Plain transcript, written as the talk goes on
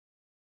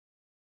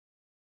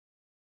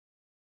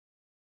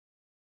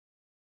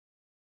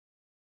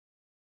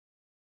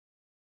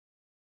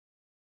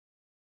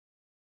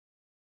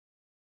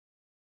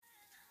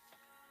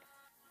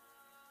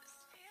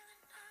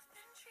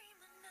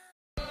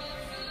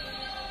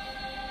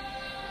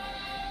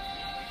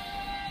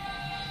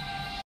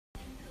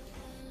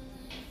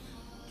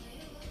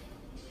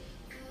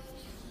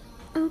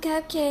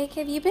Cupcake,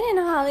 have you been in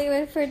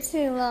Hollywood for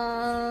too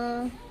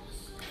long?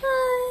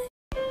 Hi.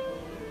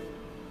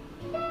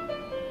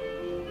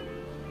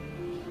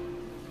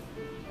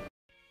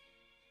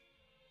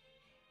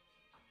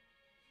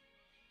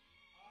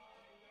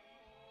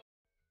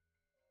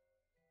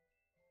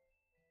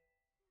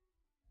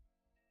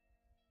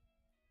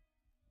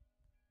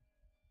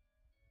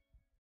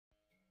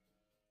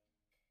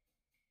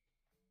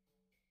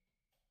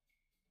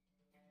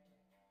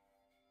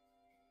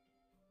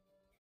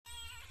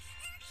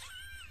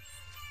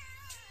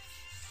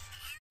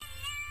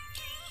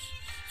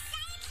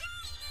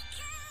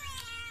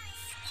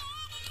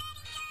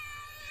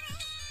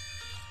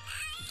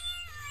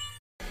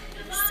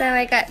 So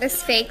I got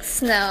this fake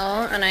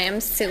snow and I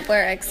am super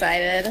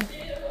excited.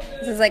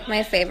 This is like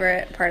my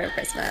favorite part of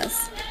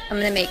Christmas. I'm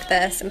gonna make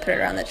this and put it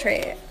around the tree.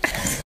 And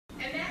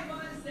that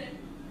was that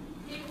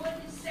he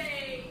wouldn't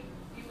say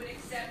he would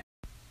accept.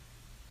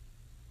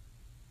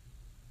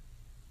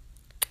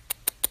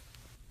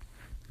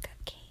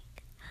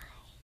 Cupcake.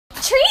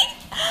 Hi. Treat?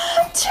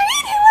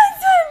 Treat! Who wants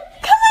some?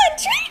 Come on,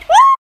 treat!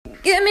 Woo!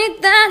 Give me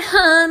that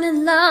honey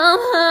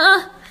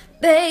love,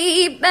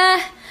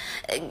 baby.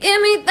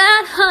 Give me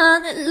that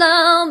honey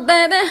love,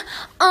 baby.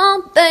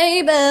 Oh,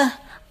 baby.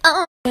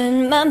 Oh.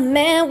 When my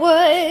man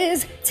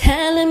was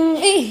telling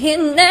me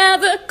he'd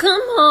never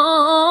come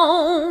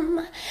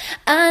home,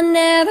 I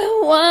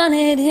never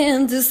wanted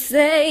him to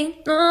say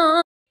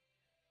no.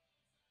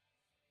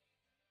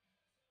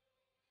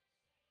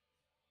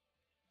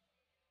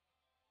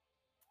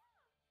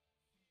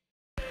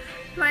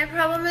 My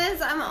problem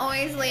is I'm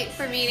always late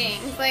for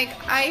meetings. Like,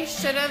 I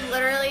should have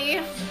literally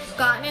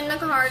gotten in the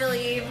car to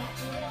leave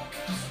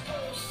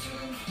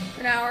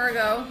an hour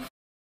ago.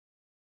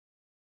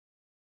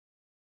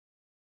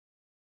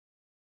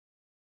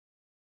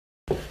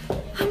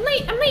 I'm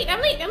late, I'm late,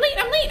 I'm late, I'm late,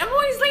 I'm late, I'm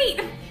always late.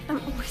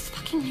 I'm always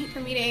fucking late for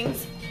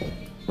meetings.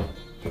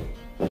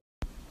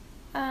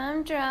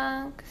 I'm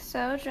drunk,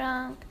 so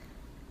drunk.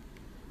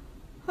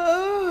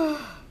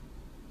 Oh,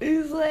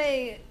 it's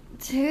late.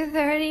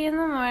 2:30 in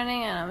the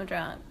morning and I'm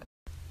drunk.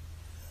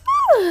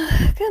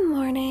 Good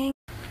morning.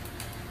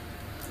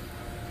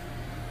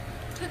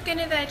 Cooking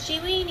a veggie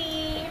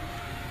weenie.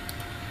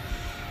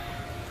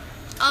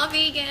 All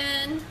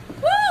vegan.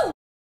 Woo!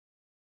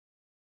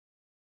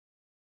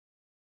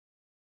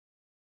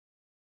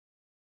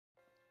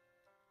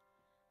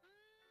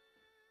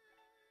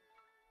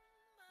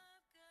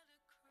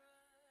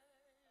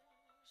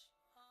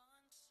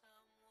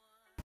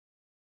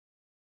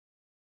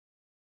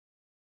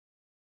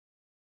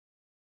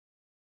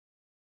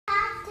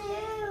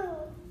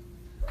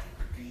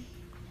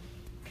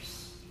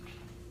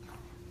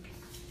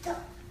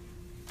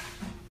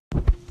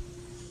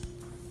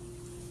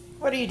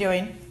 What are you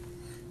doing?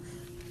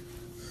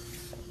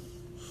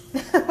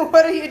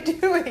 What are you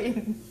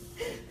doing?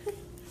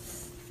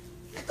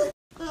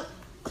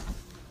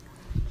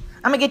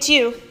 I'm gonna get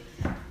you.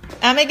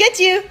 I'm gonna get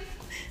you.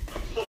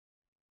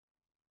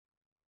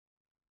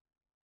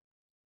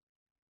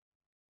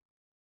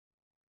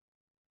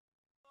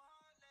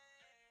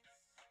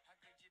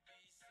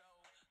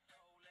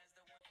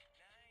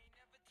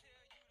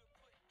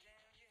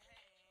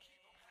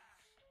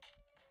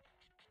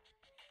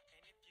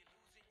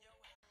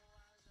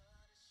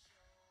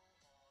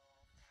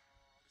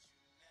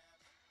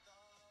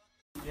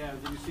 Yeah,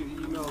 did you see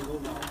the email a little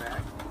while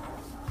back?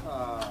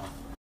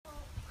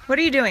 What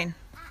are you doing?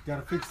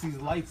 Gotta fix these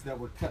lights that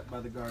were cut by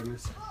the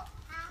gardeners.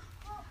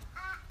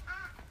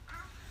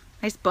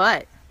 Nice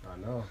butt. I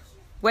know.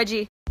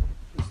 Wedgie.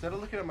 Instead of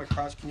looking at my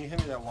crotch, can you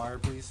hand me that wire,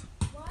 please?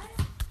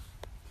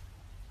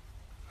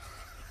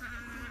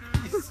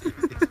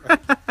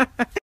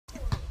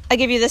 I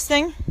give you this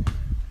thing?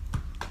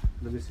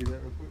 Let me see that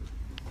real quick.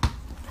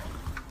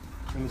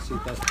 Let me see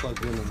if that's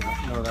plugged in or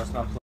not. No, that's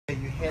not plugged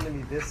in. You handed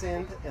me this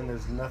end, and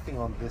there's nothing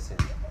on this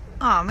end.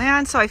 Oh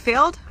man, so I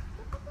failed?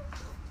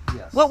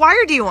 Yes. What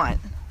wire do you want?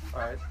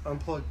 Alright,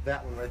 unplug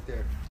that one right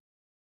there.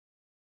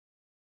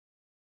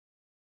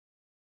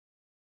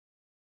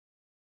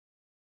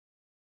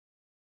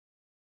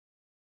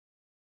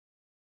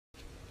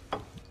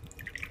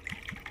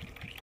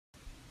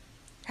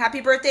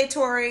 Happy birthday,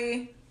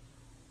 Tori.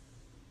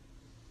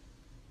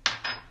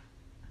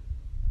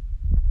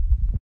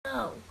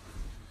 No.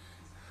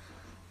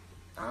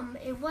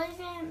 It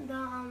wasn't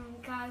the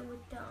guy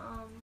with the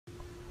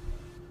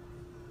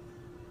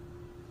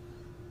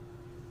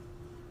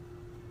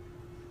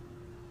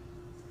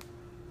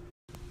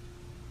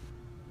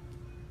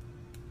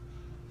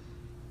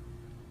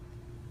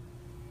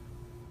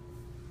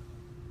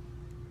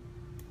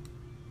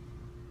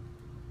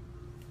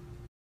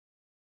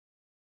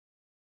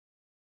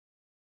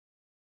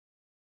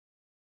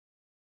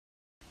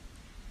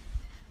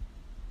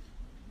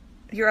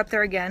You're up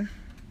there again.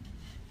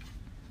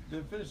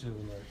 Didn't finish it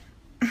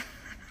tonight.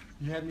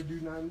 You had me do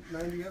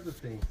 90 other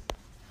things.